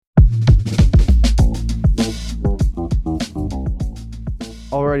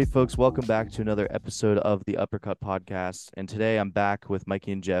Alrighty, folks, welcome back to another episode of the Uppercut podcast. And today I'm back with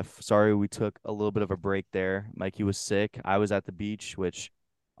Mikey and Jeff. Sorry we took a little bit of a break there. Mikey was sick. I was at the beach, which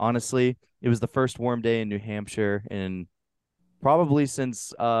honestly, it was the first warm day in New Hampshire in probably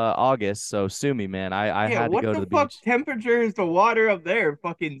since August. So sue me, man. I Yeah, had to what go to the the fuck beach. temperature is the water up there?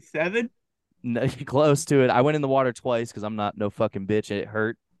 Fucking 7? Close to it. I went in the water twice because I'm not no fucking bitch. It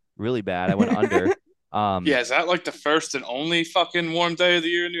hurt really bad. I went under. Um, Yeah, is that like the first and only fucking warm day of the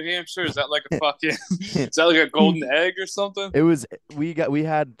year in New Hampshire? Is that like a fucking is that like a golden egg or something? It was we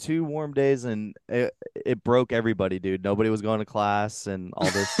had 2 warm days and it broke everybody, dude. Nobody was going to class and all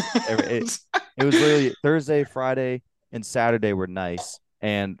this. It was literally Thursday, Friday, and Saturday were nice.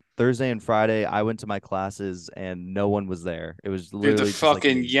 And Thursday and Friday, I went to my classes and no one was there. It was Dude, the literally just like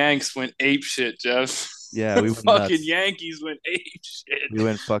fucking me. Yanks went ape shit, Jeff. Yeah, The we went fucking nuts. Yankees went ape We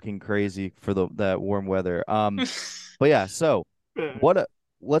went fucking crazy for the that warm weather. But yeah, so what a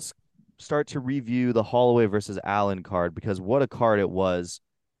let's start to review the Holloway versus Allen card because what a card it was.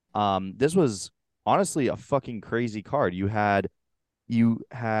 This was honestly a fucking crazy card. You had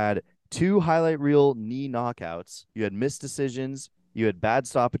two highlight reel knee knockouts. You had missed decisions. You had bad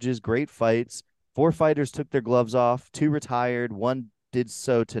stoppages, great fights. Four fighters took their gloves off. Two retired. One did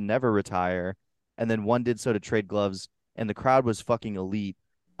so to never retire, and then one did so to trade gloves. And the crowd was fucking elite.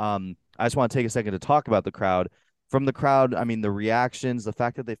 I just want to take a second to talk about the crowd. From the crowd, I mean the reactions, the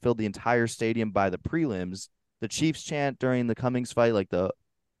fact that they filled the entire stadium by the prelims, the Chiefs chant during the Cummings fight, like the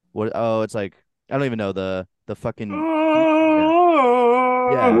what? Oh, it's like I don't even know the fucking yeah,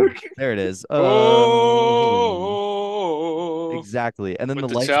 yeah, Oh, there it is. Oh, Exactly. And then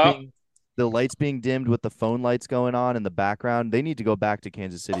with the chop. the lights being dimmed with the phone lights going on in the background. They need to go back to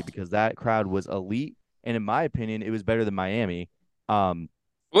Kansas City because that crowd was elite, and in my opinion, it was better than Miami. Um,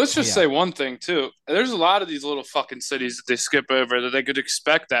 Let's but just yeah, say one thing too. There's a lot of these little fucking cities that they skip over that they could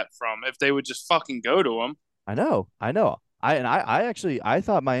expect that from if they would just fucking go to them. I know, I know. I actually I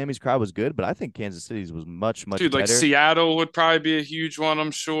thought Miami's crowd was good, but I think Kansas City's was much Dude, like better. Seattle would probably be a huge one,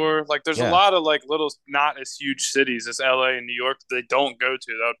 I'm sure. Like there's a Yeah. lot of like little not as huge cities as LA and New York that they don't go to.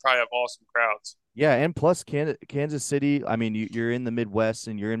 That would probably have awesome crowds. Yeah, and plus Kansas City, I mean, you're in the Midwest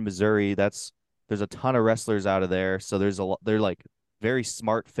and you're in Missouri. There's a ton of wrestlers out of there, so they're like very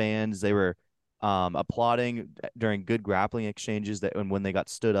smart fans. They were applauding during good grappling exchanges that when they got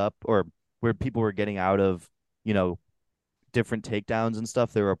stood up or where people were getting out of, you know, different takedowns and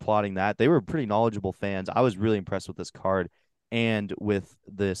stuff. They were applauding that. They were pretty knowledgeable fans. I was really impressed with this card and with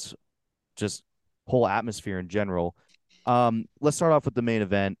this just whole atmosphere in general. Let's start off with the main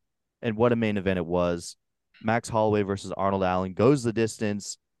event and what a main event it was. Max Holloway versus Arnold Allen goes the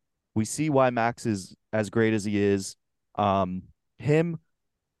distance. We see why Max is as great as he is. Him,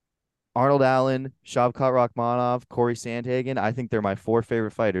 Arnold Allen, Shavkat Rakhmonov, Corey Sandhagen. I think they're my four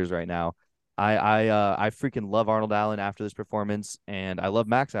favorite fighters right now. I freaking love Arnold Allen after this performance, and I love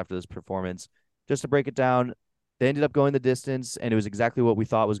Max after this performance. Just to break it down, they ended up going the distance, and it was exactly what we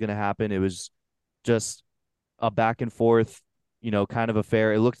thought was going to happen. It was just a back and forth, kind of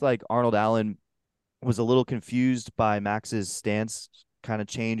affair. It looked like Arnold Allen was a little confused by Max's stance kind of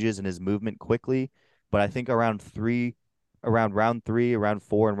changes and his movement quickly. But I think around round three, around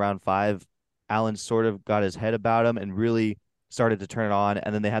four, and round five, Allen sort of got his head about him and really started to turn it on.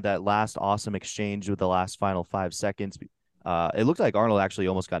 And then they had that last awesome exchange with the last final 5 seconds. It looked like Arnold actually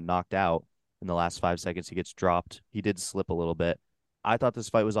almost got knocked out in the last 5 seconds. He gets dropped. He did slip a little bit. I thought this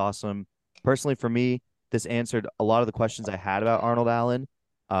fight was awesome. Personally, for me, this answered a lot of the questions I had about Arnold Allen.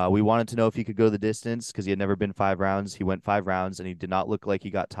 We wanted to know if he could go the distance because he had never been 5 rounds. He went 5 rounds and he did not look like he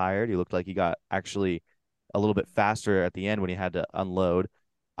got tired. He looked like he got actually a little bit faster at the end when he had to unload.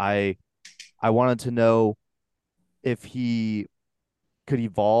 I I wanted to know if he could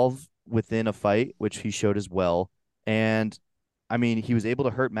evolve within a fight, which he showed as well. And I mean, he was able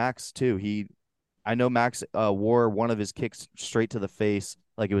to hurt Max too. I know Max wore one of his kicks straight to the face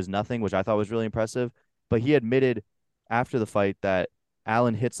like it was nothing, which I thought was really impressive. But he admitted after the fight that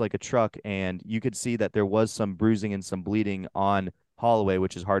Allen hits like a truck, and you could see that there was some bruising and some bleeding on Holloway,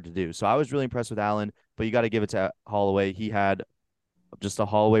 which is hard to do. So I was really impressed with Allen, but you got to give it to Holloway. He had just a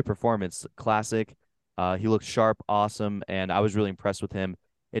Holloway performance, classic. He looked sharp, awesome, and I was really impressed with him.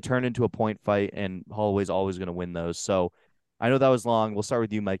 It turned into a point fight, and Holloway's always going to win those. So I know that was long. We'll start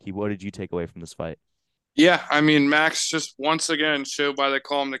with you, Mikey. What did you take away from this fight? Yeah, I mean Max just once again showed why they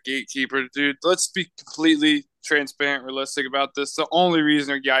call him the gatekeeper, dude. Let's be completely transparent, realistic about this. The only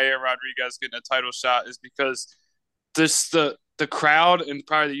reason Yair Rodriguez getting a title shot is because the crowd and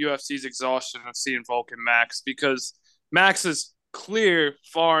probably the UFC's exhaustion of seeing Volk and Max because Max is clear,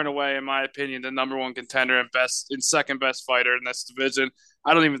 far and away, in my opinion, the number one contender and second best fighter in this division.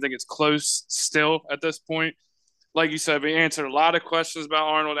 I don't even think it's close still at this point. Like you said, we answered a lot of questions about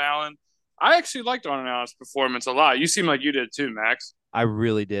Arnold Allen. I actually liked Arnold Allen's performance a lot. You seem like you did too, Max. I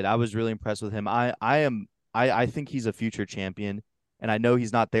really did. I was really impressed with him. I think he's a future champion, and I know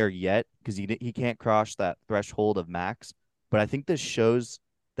he's not there yet because he can't cross that threshold of Max. But I think this shows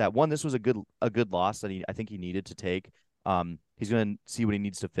that one, this was a good loss that I think he needed to take. He's going to see what he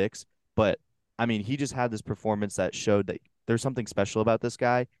needs to fix. But I mean, he just had this performance that showed that there's something special about this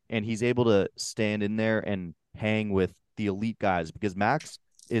guy, and he's able to stand in there and hang with the elite guys because Max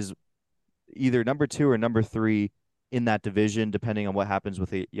is either number two or number three in that division, depending on what happens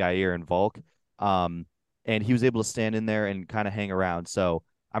with Yair and Volk. And he was able to stand in there and kind of hang around. So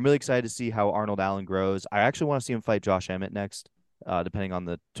I'm really excited to see how Arnold Allen grows. I actually want to see him fight Josh Emmett next, depending on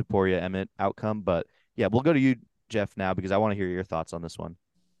the Topuria Emmett outcome. But yeah, we'll go to you, Jeff, now because I want to hear your thoughts on this one.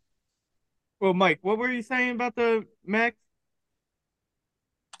 Well, Mike, what were you saying about the Max?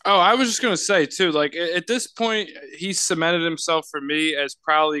 Oh, I was just gonna say too. Like at this point, he's cemented himself for me as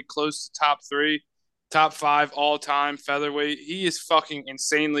probably close to top three, top five all time featherweight. He is fucking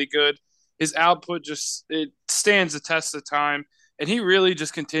insanely good. His output just it stands the test of time, and he really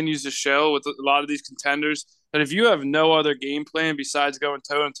just continues to show with a lot of these contenders that if you have no other game plan besides going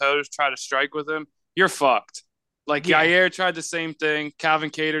toe and toe to try to strike with him, you're fucked. Like Yeah. Yair tried the same thing,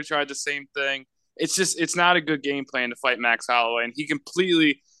 Calvin Kattar tried the same thing. It's not a good game plan to fight Max Holloway, and he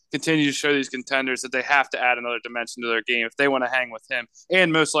completely continue to show these contenders that they have to add another dimension to their game if they want to hang with him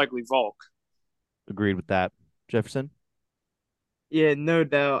and most likely Volk. Agreed with that, Jefferson. Yeah, no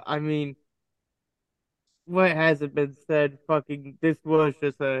doubt. I mean, what hasn't been said? Fucking, this was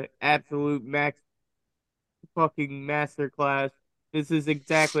just a absolute Max fucking masterclass. This is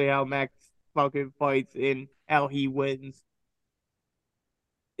exactly how Max fucking fights and how he wins.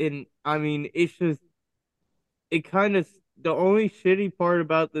 And I mean, it's just it kind of the only shitty part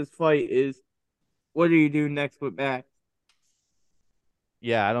about this fight is what do you do next with Max?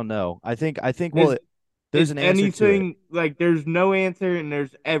 Yeah, I don't know. I think Is there's is an answer to it. anything like there's no answer and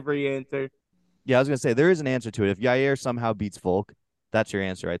there's every answer Yeah, I was gonna say there is an answer to it. If Yair somehow beats Volk, that's your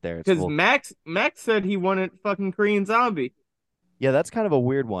answer right there. It's because Volk. Max said he wanted fucking Korean Zombie. Yeah, that's kind of a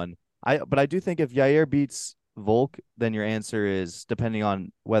weird one. But I do think if Yair beats Volk, then your answer is depending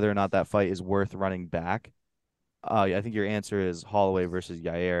on whether or not that fight is worth running back. I think your answer is Holloway versus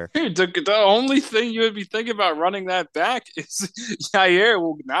Yair. Dude, the only thing you would be thinking about running that back is Yair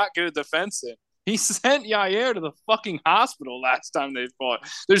will not get a defense in. He sent Yair to the fucking hospital last time they fought.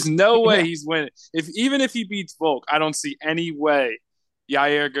 There's no way Yeah. he's winning. Even if he beats Volk, I don't see any way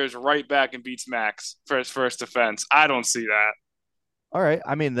Yair goes right back and beats Max for his first defense. I don't see that. All right,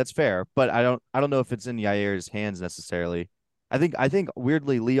 I mean that's fair, but I don't know if it's in Yair's hands necessarily. I think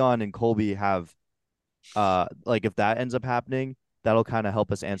weirdly Leon and Colby have like if that ends up happening, that'll kind of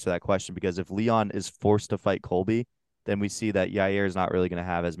help us answer that question because if Leon is forced to fight Colby, then we see that Yair is not really going to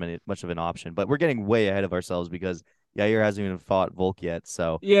have as much of an option. But we're getting way ahead of ourselves because Yair hasn't even fought Volk yet.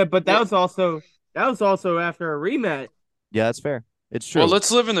 So Yeah, but Well, that was also after a rematch. yeah, that's fair. It's Well, true.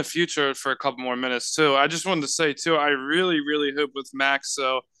 let's live in the future for a couple more minutes too. I just wanted to say too, I really, really hope with Max,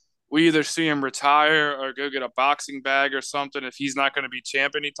 so we either see him retire or go get a boxing bag or something if he's not going to be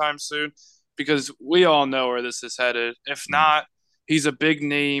champ anytime soon, because we all know where this is headed. If Mhm. not, he's a big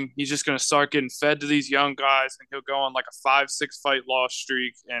name. He's just going to start getting fed to these young guys, and he'll go on like a 5, 6 fight loss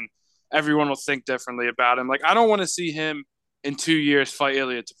streak, and everyone will think differently about him. Like I don't want to see him in 2 years fight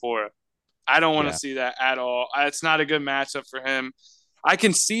Ilya Tapora. I don't want to Yeah. see that at all. It's not a good matchup for him. I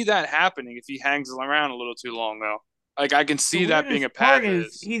can see that happening if he hangs around a little too long, though. Like I can The see that being a weirdest part path of is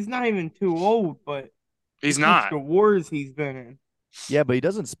his. he's not even too old, but He's it's just not. the wars he's been in. Yeah, but he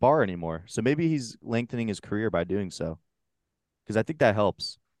doesn't spar anymore. So maybe he's lengthening his career by doing so. Because I think that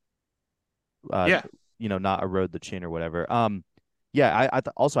helps. Uh, Yeah. not erode the chin or whatever. Yeah,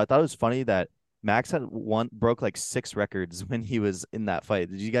 also I thought it was funny that Max had broke like 6 records when he was in that fight.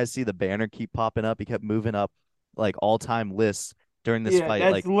 Did you guys see the banner keep popping up? He kept moving up like all-time lists during this Yeah, fight.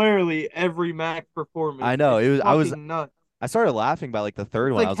 that's Like literally every Mac I performance. know It's it was fucking nuts. I started laughing by like the third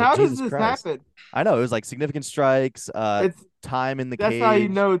It's one. I like, was like, how does Jesus this Christ. happen? I know it was like significant strikes, It's time in the that's how you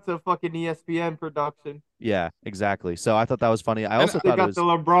cage. know it's a fucking ESPN production. Yeah, exactly. So I thought that was funny. And They got the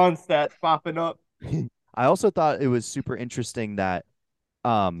LeBron stats popping up. I also thought it was super interesting that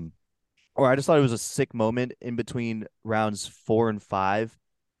um or I just thought it was a sick moment in between rounds 4 and 5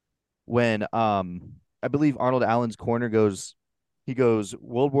 when I believe Arnold Allen's corner he goes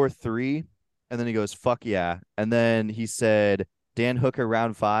World War III and then he goes fuck yeah and then he said Dan Hooker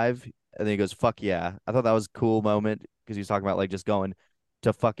round 5 and then he goes fuck yeah. I thought that was a cool moment because he was talking about like just going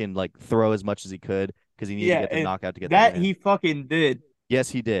to fucking like throw as much as he could because he needed to Yeah, get the and knockout to get the that win. he fucking did. Yes,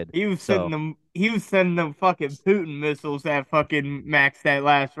 he did. He was sending So them. He was sending them fucking Putin missiles at fucking Max that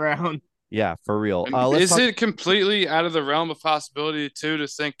last round. yeah, for real. And Let's is talk. it completely out of the realm of possibility too to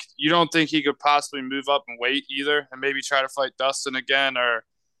think you don't think he could possibly move up and weight either and maybe try to fight Dustin again or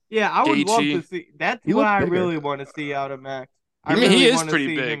Yeah, I would love to Gaethje? see. That's He what looked I bigger. really want to see out of Max. I I mean, he really is want to pretty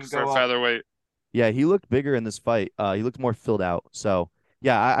see big him for a go up. featherweight. Yeah, he looked bigger in this fight. He looked more filled out. So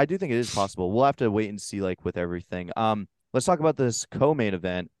yeah, I do think it is possible. We'll have to wait and see like with everything. Let's talk about this co-main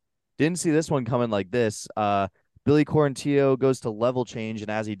event. Didn't see this one coming like this. Billy Quarantillo goes to level change, and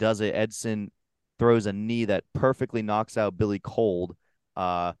as he does it, Edson throws a knee that perfectly knocks out Billy cold.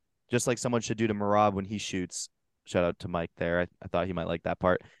 Uh, just like someone should do to Marab when he shoots. Shout out to Mike there. I thought he might like that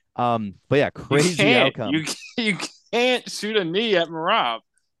part. But yeah, You crazy can't. outcome. You can't shoot a knee at Marab.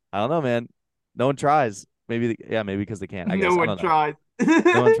 I don't know, man. No one tries. Maybe, yeah, maybe because they can't. I No guess I one don't know. tries.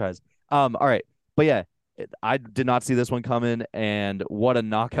 No one tries. All right, but yeah, I did not see this one coming, and what a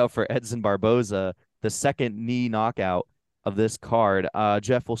knockout for Edson Barboza, the second knee knockout of this card.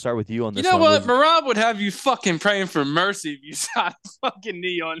 Jeff, we'll start with you on You this know one. what? Marab would have you fucking praying for mercy if you shot a fucking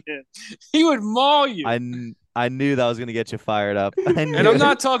knee on him. He would maul you. I knew that was gonna get you fired up. I And knew I'm it.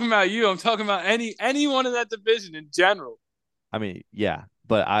 not talking about you. I'm talking about anyone in that division in general. I mean, yeah,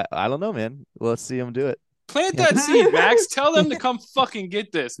 but I don't know, man. Let's see him do it. Plant that seed, Max. Tell them to come fucking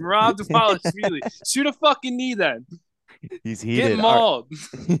get this. Marab Dvalishvili. Shoot a fucking knee then. He's Get heated. mauled.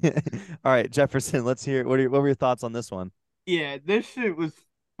 All right, Jefferson. Let's hear. What were your thoughts on this one? Yeah, this shit was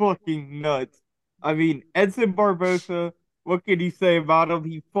fucking nuts. I mean, Edson Barbosa, what can you say about him?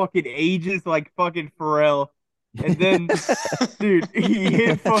 He fucking ages like fucking Pharrell. And then, dude, he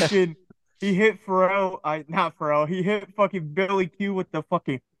hit Pharrell, not Pharrell, he hit fucking Billy Q with the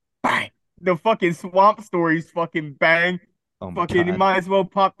fucking bang. The fucking Swamp Stories fucking bang. Oh my Fucking, it God. might as well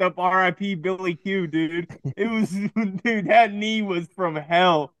popped up RIP Billy Q, dude. It was, dude, that knee was from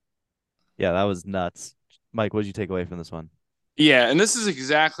hell. Yeah, that was nuts. Mike, what did you take away from this one? Yeah, and this is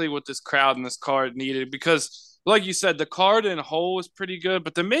exactly what this crowd and this card needed because, like you said, the card in whole was pretty good,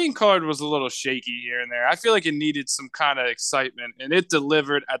 but the main card was a little shaky here and there. I feel like it needed some kind of excitement, and it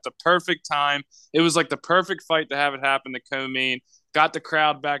delivered at the perfect time. It was like the perfect fight to have it happen. The co-main got the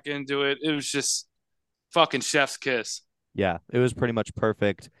crowd back into it. It was just fucking chef's kiss. Yeah, it was pretty much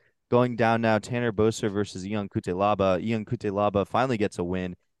perfect. Going down now, Tanner Boser versus Ion Cutelaba. Ion Cutelaba finally gets a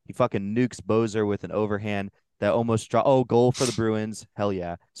win. He fucking nukes Boser with an overhand that almost dropped. Oh, goal for the Bruins. Hell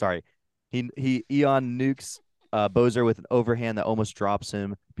yeah. Sorry. Ion nukes Boser with an overhand that almost drops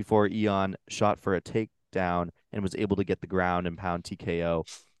him before Ion shot for a takedown and was able to get the ground and pound TKO.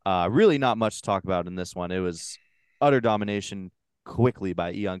 Really not much to talk about in this one. It was utter domination quickly by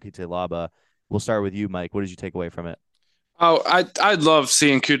Ion Cutelaba. We'll start with you, Mike. What did you take away from it? Oh, I'd love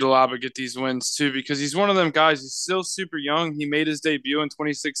seeing Kudalaba get these wins too because he's one of them guys. He's still super young. He made his debut in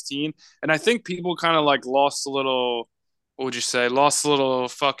 2016, and I think people kind of like lost a little. What would you say? Lost a little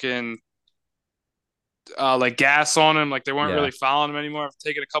fucking like gas on him. Like they weren't Yeah. really following him anymore. I've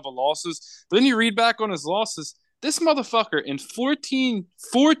taken a couple losses. But then you read back on his losses. This motherfucker in 14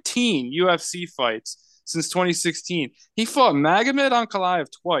 UFC fights since 2016, he fought Magomed Ankalaev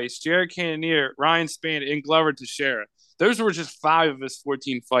twice, Jared Cannonier, Ryan Spann, and Glover Teixeira. Those were just 5 of his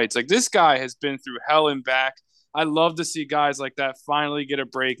 14 fights. Like this guy has been through hell and back. I love to see guys like that finally get a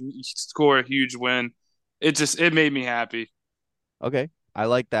break and score a huge win. It made me happy. Okay. I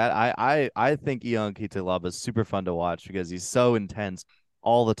like that. I think Ion Cutelaba is super fun to watch because he's so intense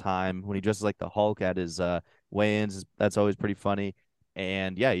all the time. When he dresses like the Hulk at his weigh-ins, that's always pretty funny.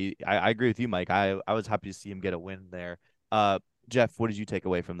 And yeah, I agree with you, Mike. I was happy to see him get a win there. Uh, Jeff, what did you take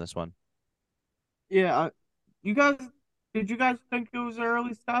away from this one? Yeah, you guys, did you guys think it was an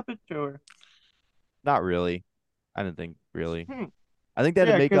early stoppage or? Not really. I didn't think really. Hmm. I think they had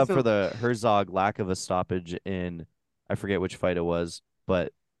to Yeah, make because up for the Herzog lack of a stoppage in I forget which fight it was,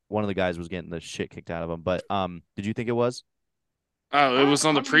 but one of the guys was getting the shit kicked out of him. But did you think it was Oh, it was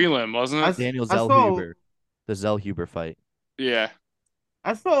on I the mean, prelim, wasn't it? Daniel I saw Zellhuber, the Zellhuber fight? Yeah.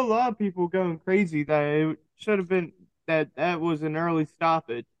 I saw a lot of people going crazy that it should have been that was an early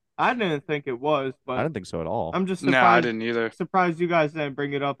stoppage. I didn't think it was, I but didn't think so at all. I'm just No, I didn't either. surprised you guys didn't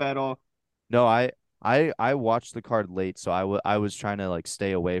bring it up at all. No, I watched the card late, so I was trying to like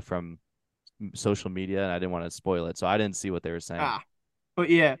stay away from social media and I didn't want to spoil it, so I didn't see what they were saying. Ah, but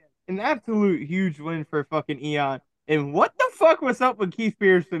yeah, an absolute huge win for fucking Eon. And what the fuck was up with Keith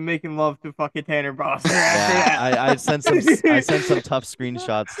Pearson making love to fucking Tanner Boster after Yeah, that? I sent some tough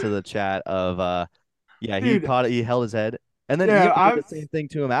screenshots to the chat of yeah, Dude, he held his head. And then yeah, Ian did the same thing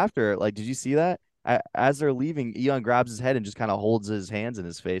to him after. Like, did you see that? as they're leaving, Eon grabs his head and just kind of holds his hands in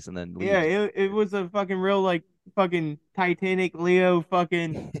his face and then Yeah, leaves. it was a fucking real like fucking Titanic Leo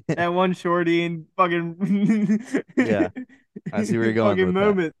fucking that one shorty and fucking Yeah, I see where you're going fucking with that.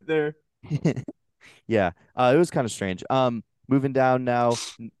 moment there. Yeah, it was kind of strange. Moving down now,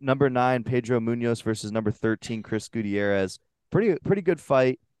 number 9, Pedro Munoz versus number 13, Chris Gutierrez. Pretty good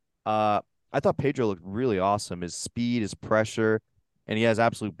fight. I thought Pedro looked really awesome. His speed, his pressure, and he has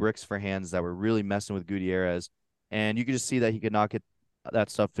absolute bricks for hands that were really messing with Gutierrez. And you could just see that he could not get that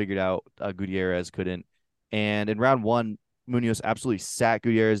stuff figured out. Gutierrez couldn't. And in round 1, Munoz absolutely sat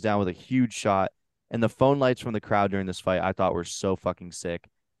Gutierrez down with a huge shot. And the phone lights from the crowd during this fight, I thought were so fucking sick.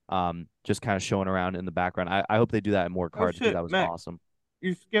 Just kind of showing around in the background. I hope they do that in more Oh cards because shit, that was Mac, awesome.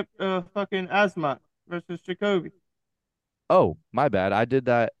 you skipped fucking Asmat versus Jacoby. Oh, my bad. I did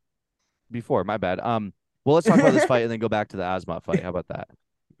that before. My bad. Well, let's talk about this fight and then go back to the Asmat fight. How about that?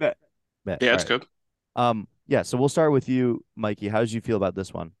 Bet. Bet. Yeah, All it's right. good. Yeah. So we'll start with you, Mikey. How did you feel about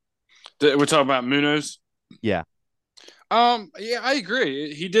this one? We're talking about Munoz. Yeah. Yeah, I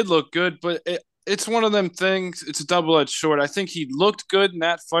agree. He did look good, but it's one of them things. It's a double-edged sword. I think he looked good in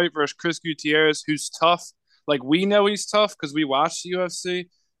that fight versus Chris Gutierrez, who's tough. Like we know he's tough because we watch the UFC.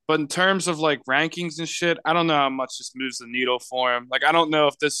 But in terms of like rankings and shit, I don't know how much this moves the needle for him. Like I don't know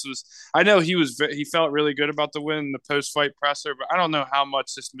if this was. I know he felt really good about the win in the post-fight presser, but I don't know how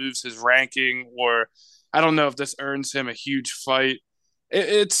much this moves his ranking, or I don't know if this earns him a huge fight.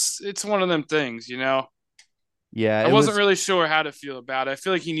 It's one of them things, you know. Yeah. I It wasn't was. really sure how to feel about it. I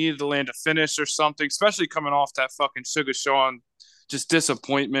feel like he needed to land a finish or something, especially coming off that fucking Sugar Sean just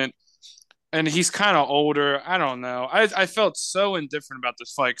disappointment. And he's kind of older. I don't know. I felt so indifferent about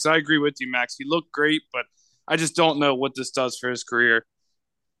this fight because I agree with you, Max. He looked great, but I just don't know what this does for his career.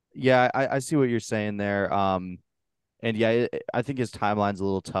 Yeah. I see what you're saying there. And yeah, I think his timeline's a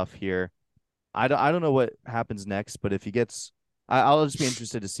little tough here. I don't know what happens next, but if he gets, I'll just be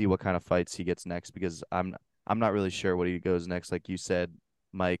interested to see what kind of fights he gets next because I'm not really sure what he goes next. Like you said,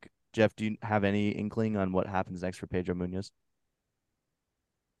 Mike. Jeff, do you have any inkling on what happens next for Pedro Munoz?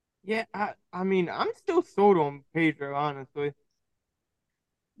 Yeah, I mean I'm still sold on Pedro, honestly.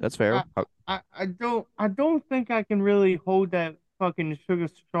 That's fair. I, I don't think I can really hold that fucking Sugar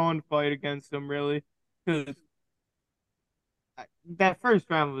Sean fight against him really, because that first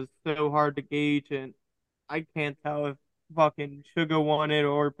round was so hard to gauge, and I can't tell if fucking Sugar won it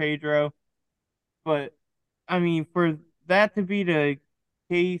or Pedro. But I mean, for that to be the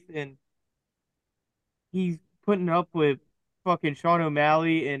case, and he's putting up with fucking Sean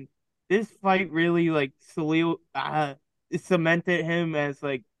O'Malley, and this fight really like cemented him as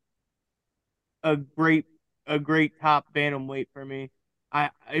like a great a great top bantamweight for me.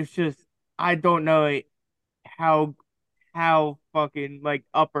 It's just I don't know how fucking like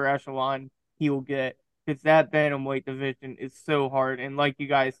upper echelon he will get because that bantamweight division is so hard, and like you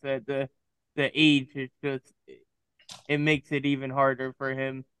guys said, the age is just it makes it even harder for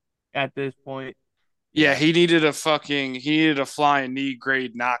him at this point. Yeah, Yeah. he needed a flying knee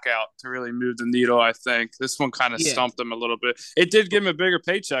grade knockout to really move the needle. I think this one kind of Yeah, stumped him a little bit. It did give him a bigger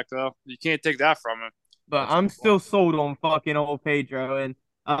paycheck though. You can't take that from him. but That's a I'm good point. still sold on fucking old Pedro, and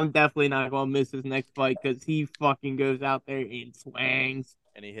I'm definitely not gonna miss his next fight because he fucking goes out there and swangs.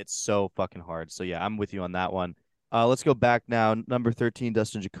 And he hits so fucking hard. So yeah, I'm with you on that one. Let's go back now. Number 13,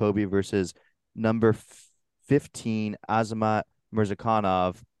 Dustin Jacoby versus number 15, Azamat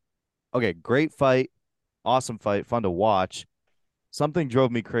Mirzakhanov. Okay, great fight, awesome fight, fun to watch. Something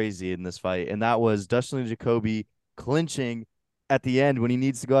drove me crazy in this fight, and that was Dustin Jacoby clinching at the end when he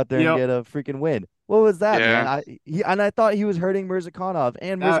needs to go out there and Yep, get a freaking win. What was that, man? Yeah. I thought he was hurting Mirzakhanov,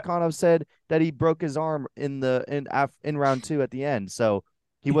 and that Mirzakhanov said that he broke his arm in round 2 at the end, so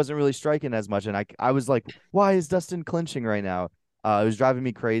he wasn't really striking as much. And I was like, why is Dustin clinching right now? It was driving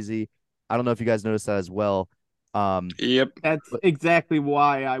me crazy. I don't know if you guys noticed that as well. Yep. that's But exactly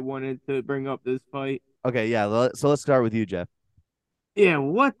why I wanted to bring up this fight. okay, yeah. So let's start with you, Jeff. Yeah,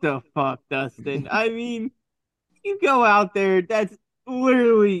 what the fuck, Dustin? I mean, you go out there, that's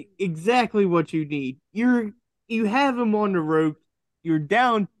literally exactly what you need. You have him on the ropes. You're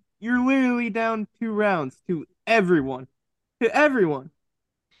down. You're literally down 2 rounds to everyone. To everyone.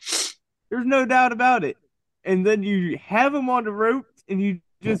 There's no doubt about it. And then you have him on the ropes and you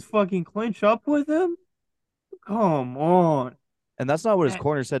just fucking clinch up with him? Come on. And that's not what his That,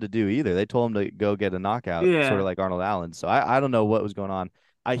 corner said to do either. They told him to go get a knockout, sort of yeah. like Arnold Allen. So I don't know what was going on.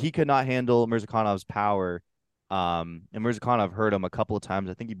 He could not handle Mirzakhanov's power. And Mirzakhanov hurt him a couple of times.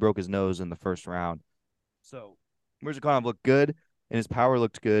 I think he broke his nose in the first round. So Mirzakhanov looked good and his power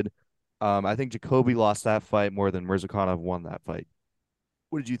looked good. I think Jacoby lost that fight more than Mirzakhanov won that fight.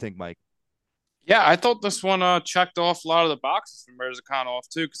 What did you think, Mike? Yeah, I thought this one checked off a lot of the boxes from Mirzakanov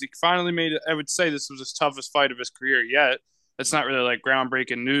too, because he finally made it. I would say this was his toughest fight of his career yet. It's not really like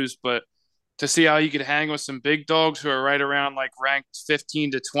groundbreaking news, but to see how he could hang with some big dogs who are right around like ranked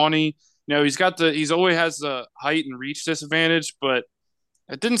 15 to 20. He's always has the height and reach disadvantage, but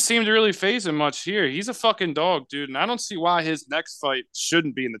it didn't seem to really phase him much here. He's a fucking dog, dude, and I don't see why his next fight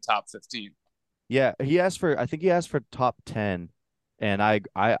shouldn't be in the top 15. Yeah, I think he asked for top 10, and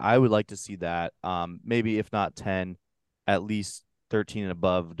I would like to see that. Maybe if not 10, at least 13 and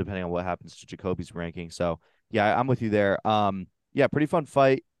above, depending on what happens to Jacoby's ranking. So yeah, I'm with you there. Yeah, pretty fun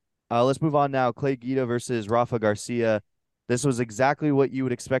fight. Let's move on now. Clay Guida versus Rafa Garcia. This was exactly what you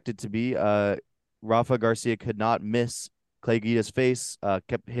would expect it to be. Rafa Garcia could not miss Clay Guida's face.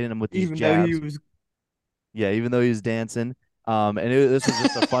 Kept hitting him with these Even though he jabs. was Yeah, even though he was dancing. This was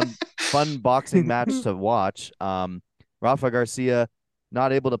just a fun boxing match to watch. Rafa Garcia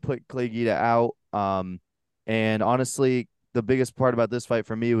not able to put Clay Guida out. And honestly, the biggest part about this fight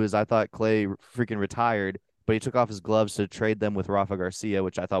for me was I thought Clay freaking retired, but he took off his gloves to trade them with Rafa Garcia,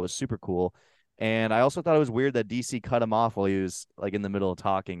 which I thought was super cool. And I also thought it was weird that DC cut him off while he was like in the middle of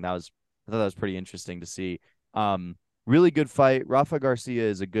talking. I thought that was pretty interesting to see. Really good fight. Rafa Garcia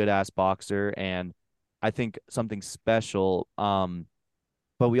is a good ass boxer, and I think something special.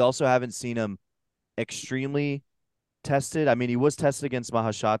 But we also haven't seen him extremely tested. I mean, he was tested against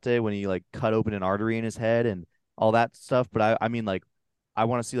Mahashate when he like cut open an artery in his head and all that stuff. But I mean, like, I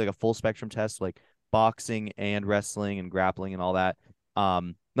want to see like a full spectrum test, like boxing and wrestling and grappling and all that.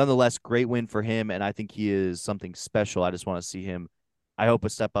 Nonetheless, great win for him, and I think he is something special. I just want to see him. I hope a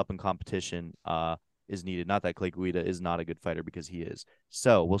step up in competition is needed. Not that Clay Guida is not a good fighter because he is.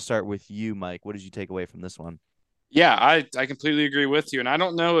 So we'll start with you, Mike. What did you take away from this one? Yeah, I completely agree with you. And I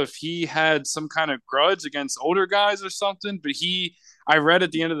don't know if he had some kind of grudge against older guys or something, but I read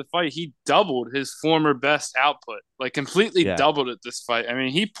at the end of the fight, he doubled his former best output, like completely Yeah. doubled it this fight. I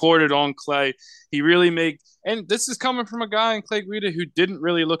mean, he poured it on Clay. He really made, and this is coming from a guy in Clay Guida who didn't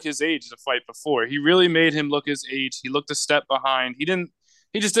really look his age to fight before. He really made him look his age. He looked a step behind. He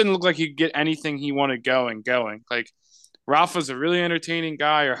just didn't look like he could get anything he wanted going. Like, Rafa's a really entertaining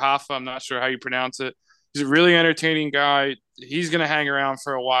guy, or Hafa, I'm not sure how you pronounce it. He's a really entertaining guy. He's gonna hang around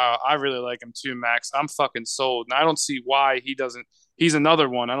for a while. I really like him too, Max. I'm fucking sold, and I don't see why he doesn't. He's another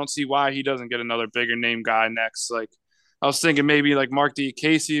one. I don't see why he doesn't get another bigger name guy next. Like, I was thinking maybe like Mark D.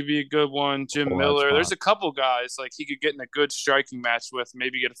 Casey would be a good one. Jim Oh, that's Miller. There's fun. a couple guys like he could get in a good striking match with.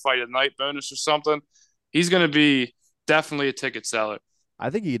 Maybe get a fight of the night bonus or something. He's gonna be definitely a ticket seller. I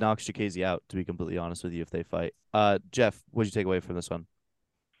think he knocks Chikaze out, to be completely honest with you, if they fight. Jeff, what did you take away from this one?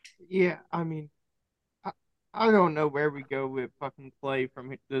 yeah. I mean, I, I don't know where we go with fucking Clay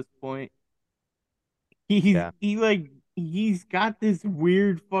from this point. Yeah. He's got this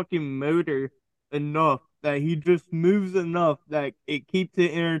weird fucking motor enough that he just moves enough that it keeps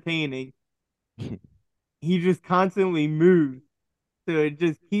it entertaining. He just constantly moves, so it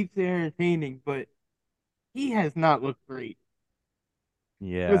just keeps it entertaining. But he has not looked great.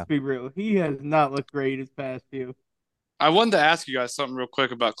 Yeah. Let's be real. He has not looked great his past few. I wanted to ask you guys something real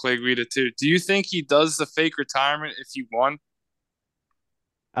quick about Clay Guida too. Do you think he does the fake retirement if he won?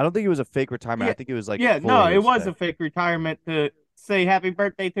 I don't think it was a fake retirement. I Yeah, think it was like yeah. fully No, it was a respect. fake retirement to say happy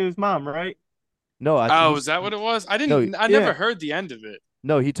birthday to his mom, right? No, Oh, is that what it was? no, I never Yeah. heard the end of it.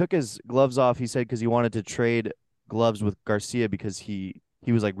 no, he took his gloves off. He said because he wanted to trade gloves with Garcia because he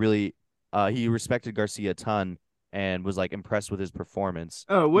was like really he respected Garcia a ton and was like impressed with his performance.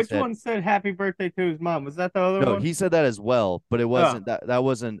 Oh, He which said one said happy birthday to his mom? Was that the other no, one? he said that as well, but it Oh, wasn't that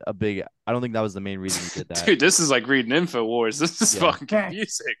wasn't a big I don't think that was the main reason he did that. Dude, this is like reading InfoWars. This is Yeah. fucking okay.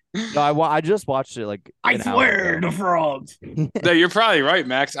 confusing. No, I just watched it like I an hour swear ago. the frogs. No, you're probably right,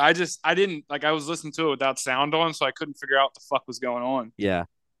 Max. I didn't like I was listening to it without sound on, so I couldn't figure out what the fuck was going on. Yeah.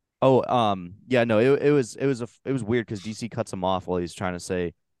 Oh, yeah, no, it was weird because DC cuts him off while he's trying to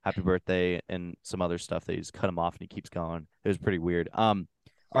say happy birthday and some other stuff that he's cut him off and he keeps going. It was pretty weird. All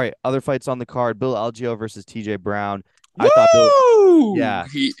right, other fights on the card: Bill Algeo versus TJ Brown. I thought Bill, Woo! yeah,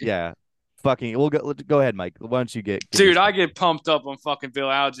 yeah, fucking. We'll go ahead, Mike. Why don't you give your Dude, I stuff? get pumped up on fucking Bill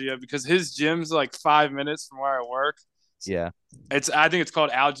Algeo because his gym's like 5 minutes from where I work. Yeah, I think it's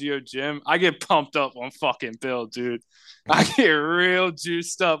called Algeo Gym. I get pumped up on fucking Bill, dude. I get real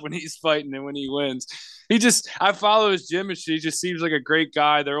juiced up when he's fighting and when he wins. I follow his gym and he just seems like a great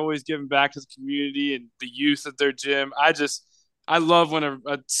guy. They're always giving back to the community and the youth at their gym. I love when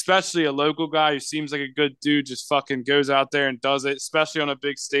especially a local guy who seems like a good dude just fucking goes out there and does it, especially on a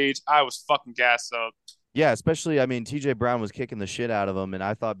big stage. I was fucking gassed up. Yeah, especially I mean TJ Brown was kicking the shit out of him, and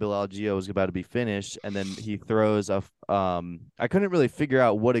I thought Bill Algeo was about to be finished, and then he throws I couldn't really figure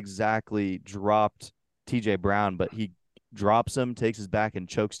out what exactly dropped TJ Brown, but he drops him, takes his back, and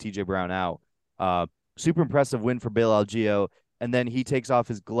chokes TJ Brown out. Uh, Super impressive win for Bill Algeo, and then he takes off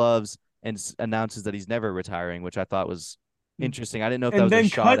his gloves and announces that he's never retiring, which I thought was interesting. I didn't know if that And was a then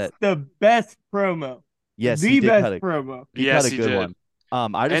shot cuts at. the best promo, Yes, he the did best cut it. promo. He cut Yes, a he good did. one.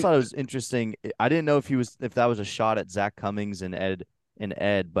 I just And thought it was interesting. I didn't know if that was a shot at Zach Cummings and Ed,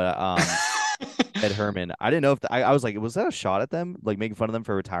 but Ed Herman. I didn't know if I was like, was that a shot at them, like making fun of them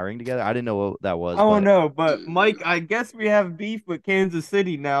for retiring together? I didn't know what that I was, don't but know, but Mike, I guess we have beef with Kansas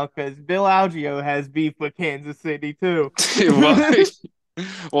City now because Bill Algeo has beef with Kansas City too. well,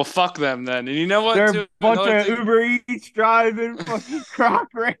 well, fuck them then. And you know what? They're a Too bunch another of thing, Uber Eats driving, fucking crock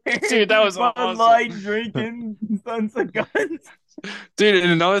dude, that wearing, was Bud awesome. Light drinking, sons of guns. Dude,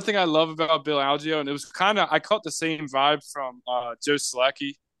 and another thing I love about Bill Algeo, and it was kind of I caught the same vibe from Joe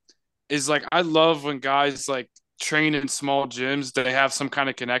Selecki, is like I love when guys like train in small gyms that they have some kind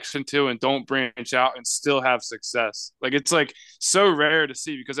of connection to and don't branch out and still have success. Like it's like so rare to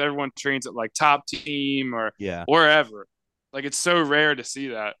see because everyone trains at like top team or yeah, wherever. Like it's so rare to see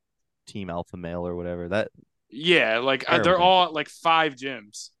that. Team Alpha Male or whatever. That Yeah, like they're terrible. all at like five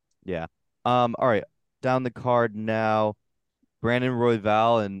gyms. Yeah. All right, down the card now. Brandon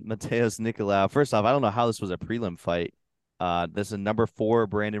Royval and Mateus Nicolau. First off, I don't know how this was a prelim fight. This is number 4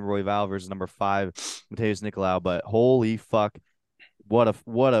 Brandon Royval versus number 5 Mateus Nicolau, but holy fuck, what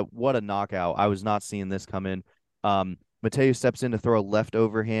a knockout! I was not seeing this coming. Mateus steps in to throw a left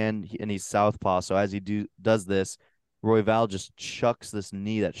overhand, and he's southpaw. So as he does this, Royval just chucks this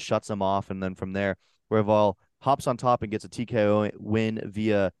knee that shuts him off, and then from there, Royval hops on top and gets a TKO win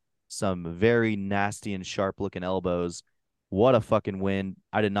via some very nasty and sharp looking elbows. What a fucking win.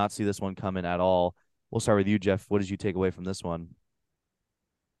 I did not see this one coming at all. We'll start with you, Jeff. What did you take away from this one?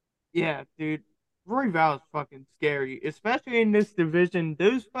 Yeah, dude. Roy Val is fucking scary, especially in this division.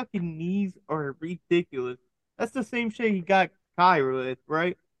 Those fucking knees are ridiculous. That's the same shit he got Kai with,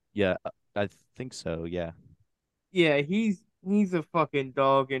 right? Yeah, I think so. Yeah. Yeah, he's a fucking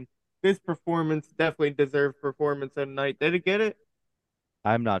dog, and this performance definitely deserved performance of the night. Did it get it?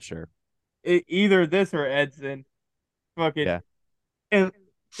 I'm not sure. Either this or Edson. Fucking Yeah. and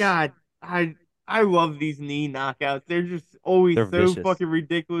God, I love these knee knockouts. They're just always They're so vicious. fucking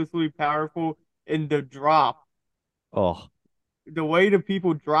ridiculously powerful. And the drop, Oh, the way the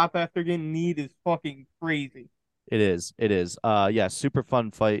people drop after getting kneed is fucking crazy. it is. It is. Yeah, super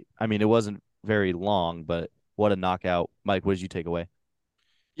fun fight. I mean, it wasn't very long, but what a knockout. Mike, what did you take away?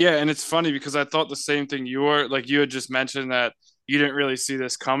 Yeah, and it's funny because I thought the same thing you were. Like you had just mentioned that you didn't really see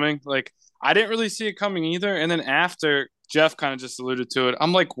this coming. Like I didn't really see it coming either. And then after Jeff kind of just alluded to it,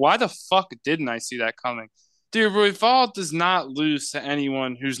 I'm like, why the fuck didn't I see that coming? Dude, Royval does not lose to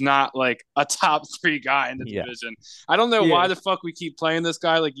anyone who's not like a top 3 guy in the Yeah. division. I don't know Yeah, why the fuck we keep playing this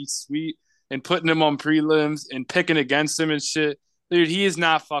guy like he's sweet and putting him on prelims and picking against him and shit. Dude, he is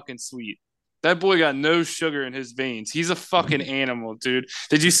not fucking sweet. That boy got no sugar in his veins. He's a fucking animal, dude.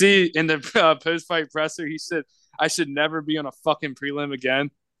 Did you see in the post fight presser? He said, I should never be on a fucking prelim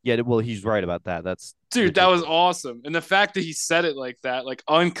again. Yeah, well, he's right about that. That's Dude, that was ridiculous. awesome. And the fact that he said it like that, like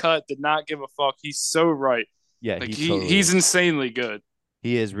uncut, did not give a fuck. He's so right. Yeah, Like he totally he's is. insanely good.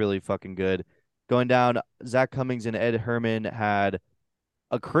 He is really fucking good. Going down, Zach Cummings and Ed Herman had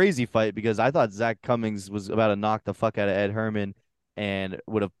a crazy fight because I thought Zach Cummings was about to knock the fuck out of Ed Herman and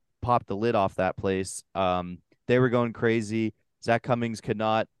would have popped the lid off that place. They were going crazy. Zach Cummings could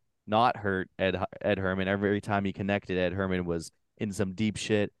not hurt Ed Herman. Every time he connected, Ed Herman was in some deep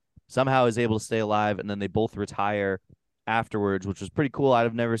shit. Somehow is able to stay alive, and then they both retire afterwards, which was pretty cool.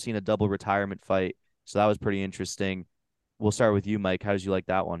 I've never seen a double retirement fight, so that was pretty interesting. We'll start with you, Mike. How did you like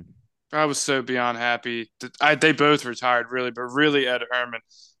that one? I was so beyond happy. They both retired, really, but really Ed Herman.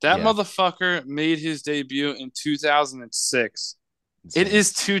 That Yeah, motherfucker made his debut in 2006. It insane.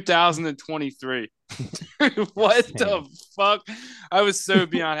 is 2023. What Insane. the fuck? I was so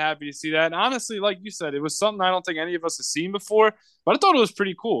beyond happy to see that. And honestly, like you said, it was something I don't think any of us have seen before, but I thought it was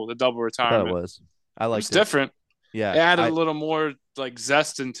pretty cool, the double I thought it retirement. was. I It was liked it. different. Yeah, It added a I little more like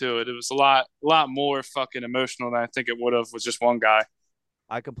zest into it. It was a lot more fucking emotional than I think it would have with just one guy.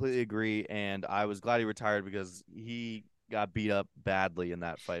 I completely agree, and I was glad he retired because he got beat up badly in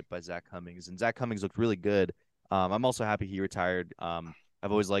that fight by Zach Cummings, and Zach Cummings looked really good. I'm also happy he retired. I've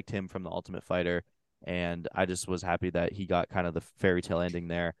always liked him from the Ultimate Fighter, and I just was happy that he got kind of the fairy tale ending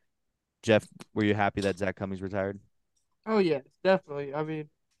there. Jeff, were you happy that Zach Cummings retired? oh yes, definitely. I mean,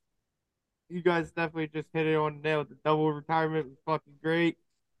 you guys definitely just hit it on the nail. The double retirement was fucking great.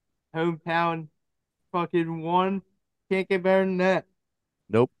 Hometown, fucking won. Can't get better than that.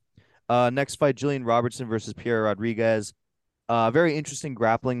 Nope. Next fight, Jillian Robertson versus Pierre Rodriguez. Very interesting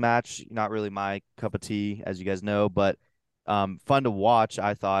grappling match. Not really my cup of tea, as you guys know, but fun to watch,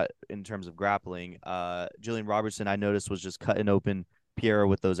 I thought, in terms of grappling. Jillian Robertson, I noticed, was just cutting open Pierre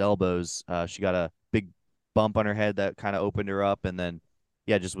with those elbows. She got a big bump on her head that kind of opened her up, and then,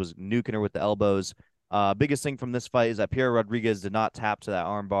 yeah, just was nuking her with the elbows. Biggest thing from this fight is that Pierre Rodriguez did not tap to that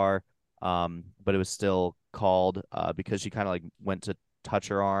armbar, but it was still called because she kind of like went to touch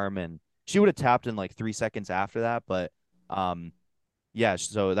her arm, and she would have tapped in like 3 seconds after that, but um, yeah,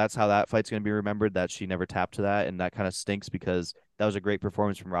 so that's how that fight's going to be remembered, that she never tapped to that, and that kind of stinks because that was a great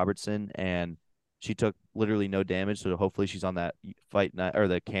performance from Robertson, and she took literally no damage, so hopefully she's on that fight night or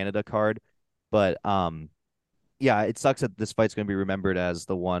the Canada card. But yeah, it sucks that this fight's going to be remembered as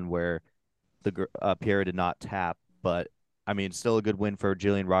the one where the Pierre did not tap, but I mean, still a good win for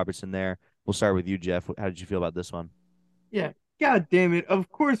Jillian Robertson there. We'll start with you, Jeff. How did you feel about this one? Yeah. God damn it.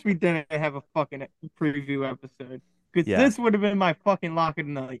 Of course we didn't have a fucking preview episode. Because Yeah. this would have been my fucking lock of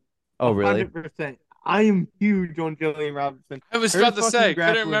the night. Oh, really? 100%. I am huge on Jillian Robinson. I was Her about to say, fucking couldn't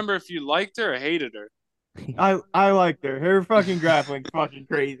grappling. remember if you liked her or hated her. I liked her. Her fucking grappling fucking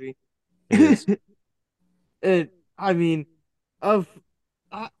crazy. It is. And I mean, of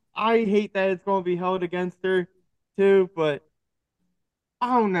I hate that it's going to be held against her too, but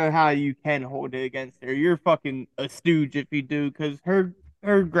I don't know how you can hold it against her. You're fucking a stooge if you do, because her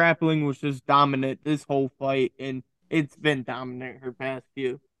grappling was just dominant this whole fight, and it's been dominant her past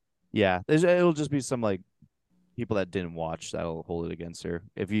few. Yeah, it'll just be some like people that didn't watch that'll hold it against her.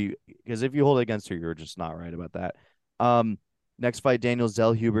 Because if you hold it against her, you're just not right about that. Um, Next fight, Daniel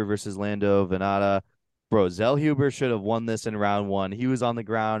Zellhuber versus Lando Venata. Bro, Zellhuber should have won this in round one. He was on the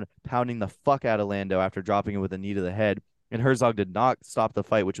ground pounding the fuck out of Lando after dropping him with a knee to the head, and Herzog did not stop the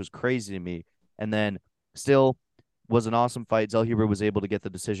fight, which was crazy to me. And then still was an awesome fight. Zellhuber was able to get the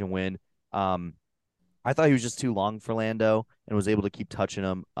decision win. Um, I thought he was just too long for Lando and was able to keep touching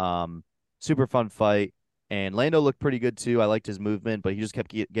him. Super fun fight. And Lando looked pretty good too. I liked his movement, but he just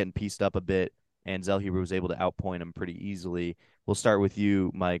kept getting pieced up a bit. And Zellhuber was able to outpoint him pretty easily. We'll start with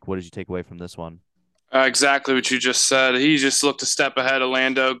you, Mike. What did you take away from this one? Exactly what you just said. He just looked a step ahead of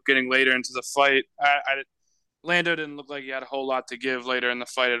Lando getting later into the fight. Lando didn't look like he had a whole lot to give later in the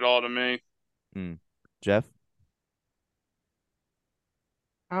fight at all to me. Mm. Jeff?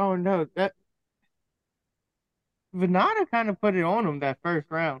 I don't know that Venata kind of put it on him that first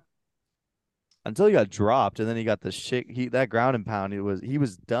round. Until he got dropped, and then he got the shit. That ground and pound. He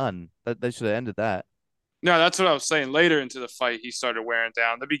was done. That they should have ended that. No, that's what I was saying. Later into the fight, he started wearing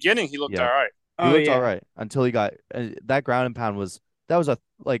down. The beginning, he looked Yeah. all right. He Oh looked all yeah, right until he got that ground and pound was a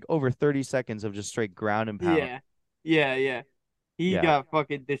like over 30 seconds of just straight ground and pound. yeah. He Yeah. got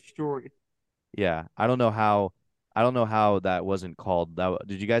fucking destroyed. Yeah. I don't know how that wasn't called.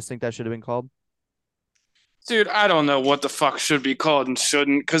 Did you guys think that should have been called? Dude, I don't know what the fuck should be called and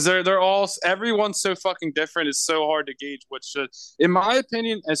shouldn't because they're all everyone's so fucking different. It's so hard to gauge what should. In my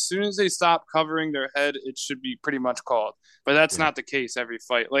opinion, as soon as they stop covering their head, it should be pretty much called. But that's Yeah. not the case every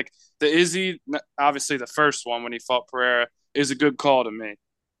fight. Like the Izzy, obviously the first one when he fought Pereira is a good call to me.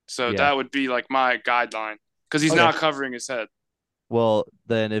 So Yeah. that would be like my guideline because he's Okay. not covering his head. Well,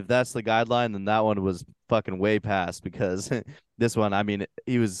 then if that's the guideline, then that one was fucking way past because this one, I mean,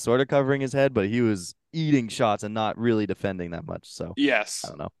 he was sort of covering his head, but he was eating shots and not really defending that much. So I Yes.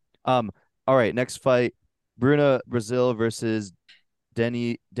 don't know. All right, next fight, Bruna Brazil versus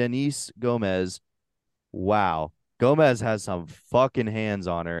Denise Gomez. Wow. Gomez has some fucking hands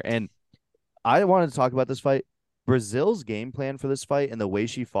on her. And I wanted to talk about this fight. Brazil's game plan for this fight and the way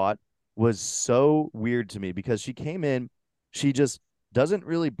she fought was so weird to me because she came in, she just doesn't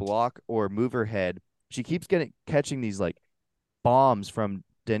really block or move her head. She keeps getting catching these like bombs from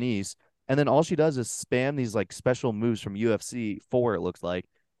Denise, and then all she does is spam these like special moves from UFC 4, it looks like.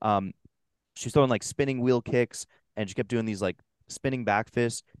 Um, she's throwing like spinning wheel kicks, and she kept doing these like spinning back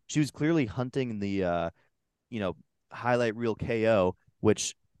fists. She was clearly hunting the you know, highlight reel KO,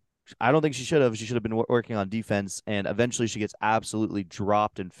 which I don't think she should have. She should have been working on defense, and eventually she gets absolutely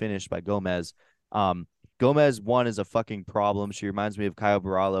dropped and finished by Gomez. Um, Gomez one is a fucking problem. She reminds me of Kyle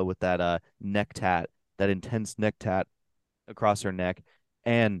Barala with that neck tat, that intense neck tat across her neck.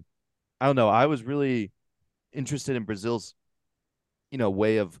 And I don't know. I was really interested in Brazil's,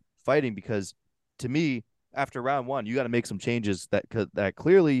 way of fighting because to me, after round one, you got to make some changes that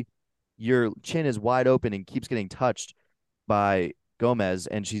clearly your chin is wide open and keeps getting touched by Gomez,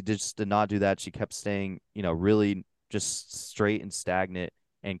 and she just did not do that. She kept staying, really just straight and stagnant,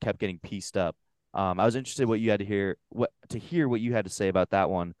 and kept getting pieced up. I was interested what you had to hear, what you had to say about that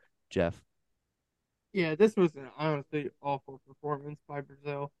one, Jeff. Yeah, this was an honestly awful performance by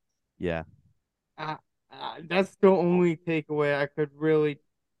Brazil. Yeah. I, that's the only takeaway I could really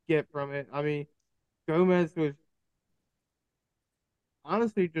get from it. I mean, Gomez was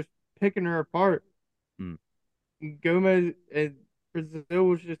honestly just picking her apart. Mm. Gomez and Brazil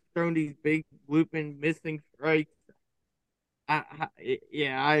was just throwing these big looping missing strikes.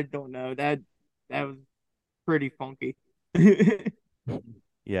 Yeah, I don't know. That was pretty funky.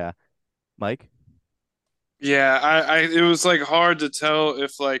 Yeah. Mike? Yeah, it was like hard to tell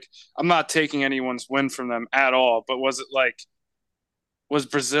if like I'm not taking anyone's win from them at all, but was it like was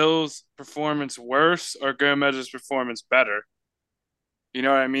Brazil's performance worse or Gomez's performance better? You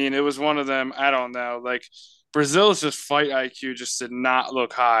know what I mean? It was one of them. I don't know. Like Brazil's just fight IQ just did not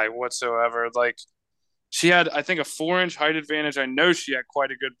look high whatsoever. Like she had, I think, a 4 inch height advantage. I know she had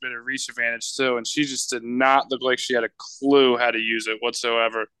quite a good bit of reach advantage too, and she just did not look like she had a clue how to use it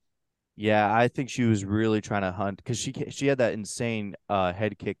whatsoever. Yeah, I think she was really trying to hunt because she had that insane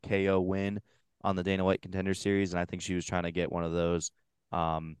head kick KO win on the Dana White Contender Series, and I think she was trying to get one of those.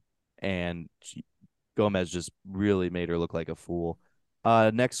 Um, and Gomez just really made her look like a fool.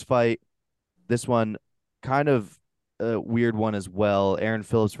 Next fight, this one kind of a weird one as well. Aaron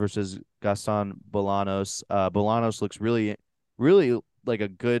Phillips versus Gaston Bolanos. Bolanos looks really like a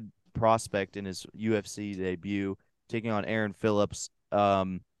good prospect in his UFC debut, taking on Aaron Phillips.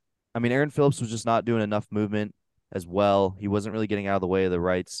 I mean, Aaron Phillips was just not doing enough movement as well. He wasn't really getting out of the way of the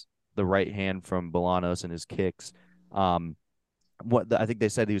right hand from Bolanos and his kicks. Um, I think they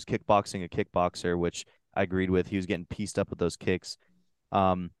said he was kickboxing a kickboxer, which I agreed with. He was getting pieced up with those kicks.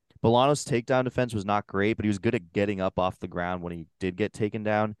 Um, Bolano's takedown defense was not great, but he was good at getting up off the ground when he did get taken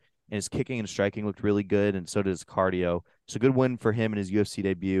down. And his kicking and striking looked really good, and so did his cardio. So good win for him in his UFC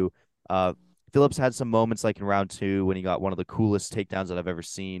debut. Uh, Phillips had some moments like in round two when he got one of the coolest takedowns that I've ever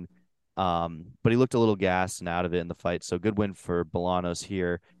seen. But he looked a little gassed and out of it in the fight. So good win for Bolanos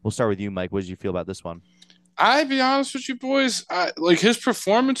here. We'll start with you, Mike. What did you feel about this one? I be honest with you boys, like his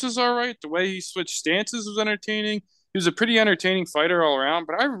performance is all right. The way he switched stances was entertaining. He was a pretty entertaining fighter all around,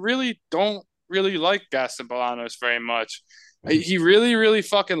 but I really don't really like Gaston Bolanos very much. He really, really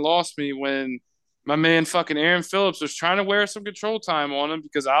fucking lost me when my man fucking Aaron Phillips was trying to wear some control time on him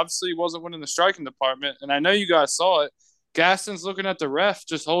because obviously he wasn't winning the striking department. And I know you guys saw it. Gaston's looking at the ref,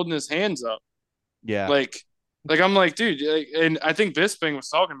 just holding his hands up. Yeah, Like, I'm like, dude, and I think Bisping was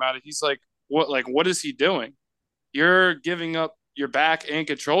talking about it. He's like, what is he doing? You're giving up your back and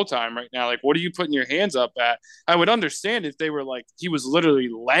control time right now. Like, what are you putting your hands up at? I would understand if they were like, he was literally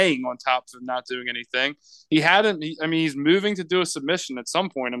laying on top of not doing anything. He hadn't, I mean, he's moving to do a submission at some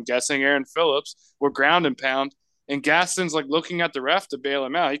point. I'm guessing Aaron Phillips or ground and pound. And Gaston's like looking at the ref to bail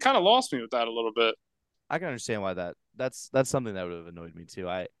him out. He kind of lost me with that a little bit. I can understand why that's something that would have annoyed me too.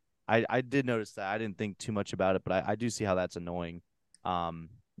 I did notice that. I didn't think too much about it, but I do see how that's annoying.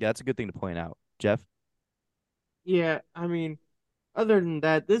 Yeah, that's a good thing to point out. Jeff? Yeah, I mean, other than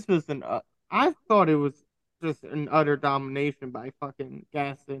that, this was an. I thought it was just an utter domination by fucking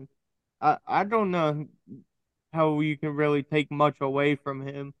Gaston. I don't know how you can really take much away from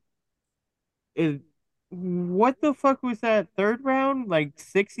him. Is what the fuck was that third round? Like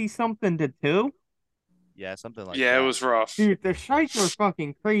 60 something to two? Yeah, something like Yeah, it that. was rough. Dude, the strikes were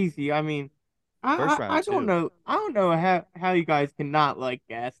fucking crazy. I mean, First I round don't too. know. I don't know how you guys cannot like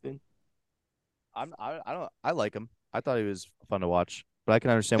Gaston. I don't I like him. I thought he was fun to watch, but I can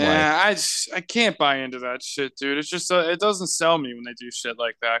understand why. Yeah, I can't buy into that shit, dude. It's just it doesn't sell me when they do shit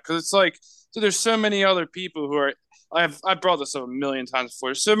like that because it's like, dude, there's so many other people who are. I brought this up a million times before.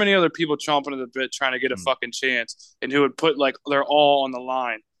 There's so many other people chomping at the bit trying to get a Mm, fucking chance, and who would put like their all on the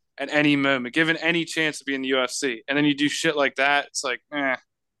line at any moment, given any chance to be in the UFC, and then you do shit like that. It's like, I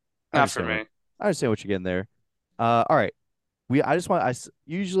not for understand what me. I understand what you're getting there. All right. I just want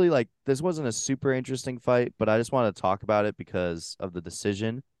usually like this wasn't a super interesting fight, but I just want to talk about it because of the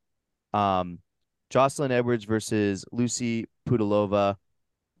decision. Um, Jocelyn Edwards versus Lucy Pudilova.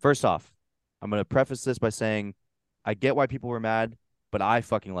 First off, I'm gonna preface this by saying I get why people were mad, but I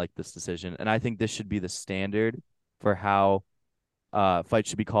fucking like this decision, and I think this should be the standard for how fights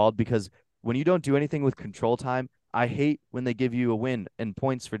should be called because when you don't do anything with control time, I hate when they give you a win and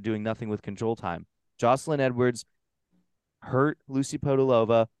points for doing nothing with control time. Jocelyn Edwards hurt Lucy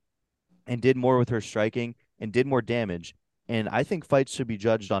Podolova and did more with her striking and did more damage. And I think fights should be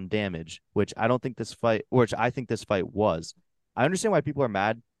judged on damage, which I don't think this fight, which I think this fight was. I understand why people are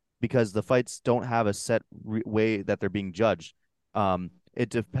mad because the fights don't have a set way that they're being judged. It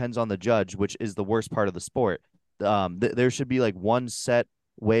depends on the judge, which is the worst part of the sport. There should be like one set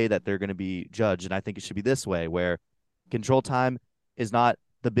way that they're going to be judged, and I think it should be this way, where control time is not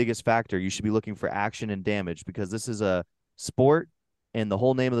the biggest factor. You should be looking for action and damage because this is a sport, and the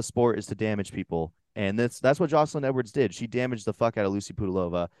whole name of the sport is to damage people. And that's what Jocelyn Edwards did. She damaged the fuck out of Lucy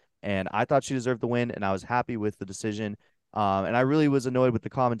Pudilova, and I thought she deserved the win, and I was happy with the decision. And I really was annoyed with the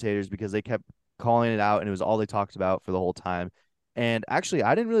commentators because they kept calling it out, and it was all they talked about for the whole time. And actually,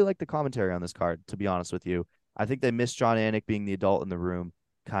 I didn't really like the commentary on this card, to be honest with you. I think they missed John Anik being the adult in the room,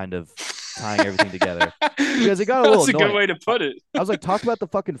 kind of tying everything together because it got a little That's a good annoying. way to put it. I was like, talk about the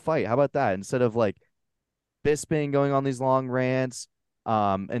fucking fight. How about that? Instead of like Bisping going on these long rants,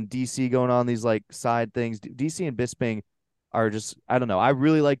 and DC going on these like side things. DC and Bisping are just, I don't know. I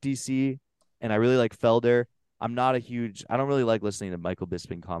really like DC and I really like Felder. I don't really like listening to Michael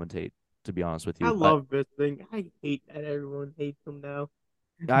Bisping commentate, to be honest with I you. But love this thing. I hate that everyone hates him now.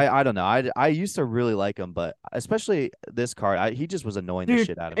 I don't know. I used to really like him, but especially this card, he just was annoying the Dude,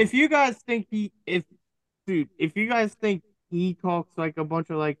 shit out of me. if you guys think if you guys think he talks like a bunch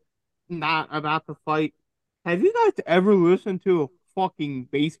of like not about the fight, have you guys ever listened to a fucking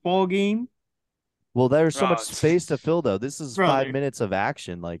baseball game? Well, there's so Oh, much space to fill though. This is five Brother. minutes of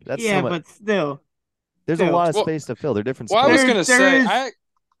action. Like that's so Yeah, much. but still, There's a still. lot of well, space to fill. They're different well, I was sports. gonna There say is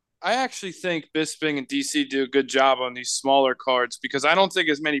I actually think Bisping and DC do a good job on these smaller cards because I don't think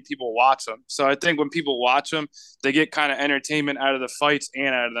as many people watch them. So I think when people watch them, they get kind of entertainment out of the fights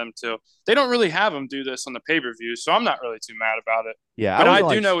and out of them too. They don't really have them do this on the pay-per-view, so I'm not really too mad about it. Yeah, I But I wasn't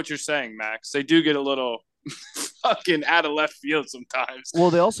do like. know what you're saying, Max. They do get a little fucking out of left field sometimes.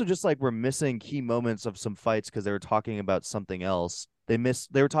 Well, they also just like were missing key moments of some fights because they were talking about something else. They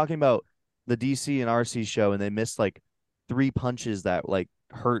were talking about the DC and RC show, and they missed like three punches that like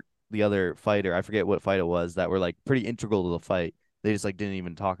hurt the other fighter. I forget what fight it was that were like pretty integral to the fight. They just like didn't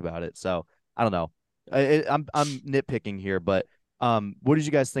even talk about it. So I don't know. I'm nitpicking here, but what did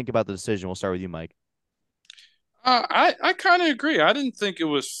you guys think about the decision? We'll start with you, Mike. I kind of agree. I didn't think it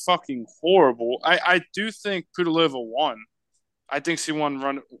was fucking horrible. I do think Pudilova won. I think she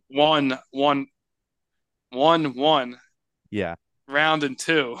won Yeah, round and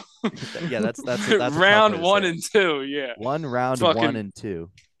two. yeah, that's a tough way Round to one say it. and two, yeah. One round, one Fucking and two.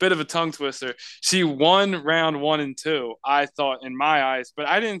 bit of a tongue twister. She won round one and two, I thought, in my eyes, but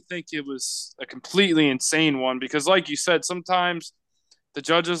I didn't think it was a completely insane one because, like you said, sometimes the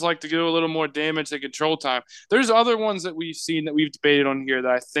judges like to do a little more damage and control time. There's other ones that we've seen that we've debated on here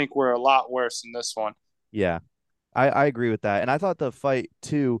that I think were a lot worse than this one. Yeah, I agree with that. And I thought the fight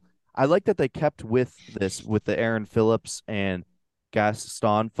too, I like that they kept with this with the Aaron Phillips and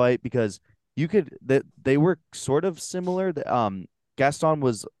Gaston fight because you could that they were sort of similar. Gaston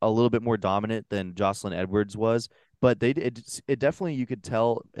was a little bit more dominant than Jocelyn Edwards was, but it definitely you could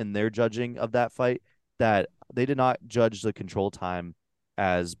tell in their judging of that fight that they did not judge the control time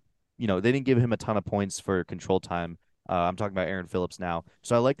as they didn't give him a ton of points for control time. I'm talking about Aaron Phillips now.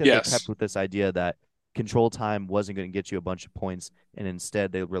 So I like that they kept Yes. with this idea that control time wasn't going to get you a bunch of points, and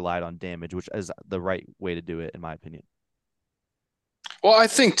instead they relied on damage, which is the right way to do it, in my opinion. Well, I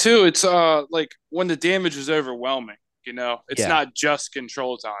think too, it's like when the damage is overwhelming, it's Yeah, not just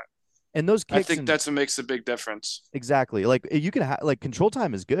control time. and those I kicks think and that's what makes a big difference. exactly like you can like control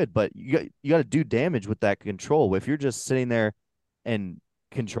time is good, but you got to do damage with that control. If you're just sitting there and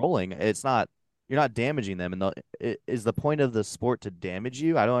controlling, it's not you're not damaging them. And is the point of the sport to damage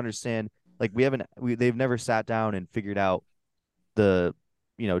you? I don't understand. Like they've never sat down and figured out the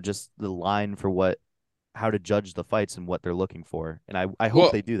just the line for how to judge the fights and what they're looking for. And I hope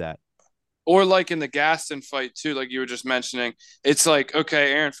Well, they do that. or like in the Gaston fight too, like you were just mentioning, it's like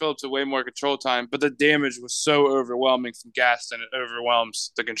okay, Aaron Phillips had way more control time, but the damage was so overwhelming from Gaston, it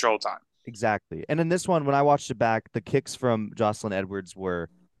overwhelms the control time. Exactly. And in this one, when I watched it back, the kicks from Jocelyn Edwards were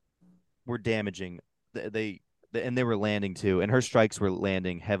damaging. And they were landing too, and her strikes were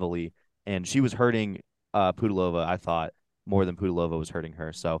landing heavily, and she was hurting Pudilova, I thought, more than Pudilova was hurting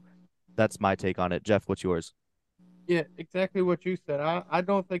her. So that's my take on it. Jeff, what's yours? Yeah, exactly what you said. I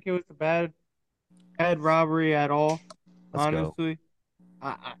don't think it was a bad robbery at all. Let's go. Honestly,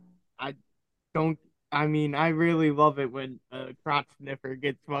 I don't. I mean, I really love it when crotch sniffer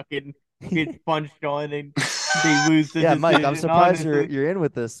gets punched on and they lose the Yeah, Mike, I'm decision. surprised you're Honestly, you're in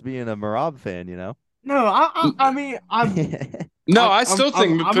with this being a Marab fan. no, I mean, No, I still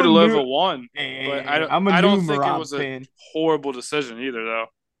think I'm a new Pudilova won, but I'm a I new don't think it Marab was a fan. horrible decision either, though.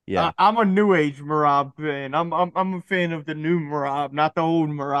 Yeah, I'm a new age Marab fan. I'm a fan of the new Marab, not the old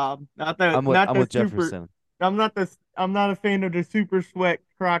Marab, not I'm the with super. Jefferson. I'm not a fan of the super sweat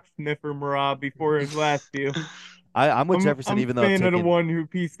crotch sniffer Marab before his last deal. I'm with Jefferson, I'm a even though fan of the taking one who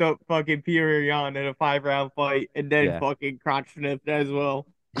pieced up fucking Pierre Yan in a 5-round fight and then yeah. fucking crotch sniffed as well.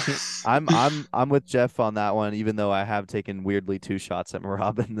 I'm with Jeff on that one, even though I have taken weirdly 2 shots at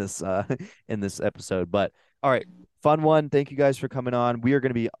Marab in this episode. But all right, fun one. Thank you guys for coming on. We are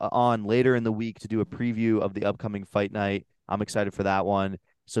going to be on later in the week to do a preview of the upcoming fight night. I'm excited for that one.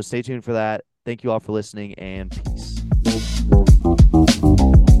 So stay tuned for that. Thank you all for listening, and peace.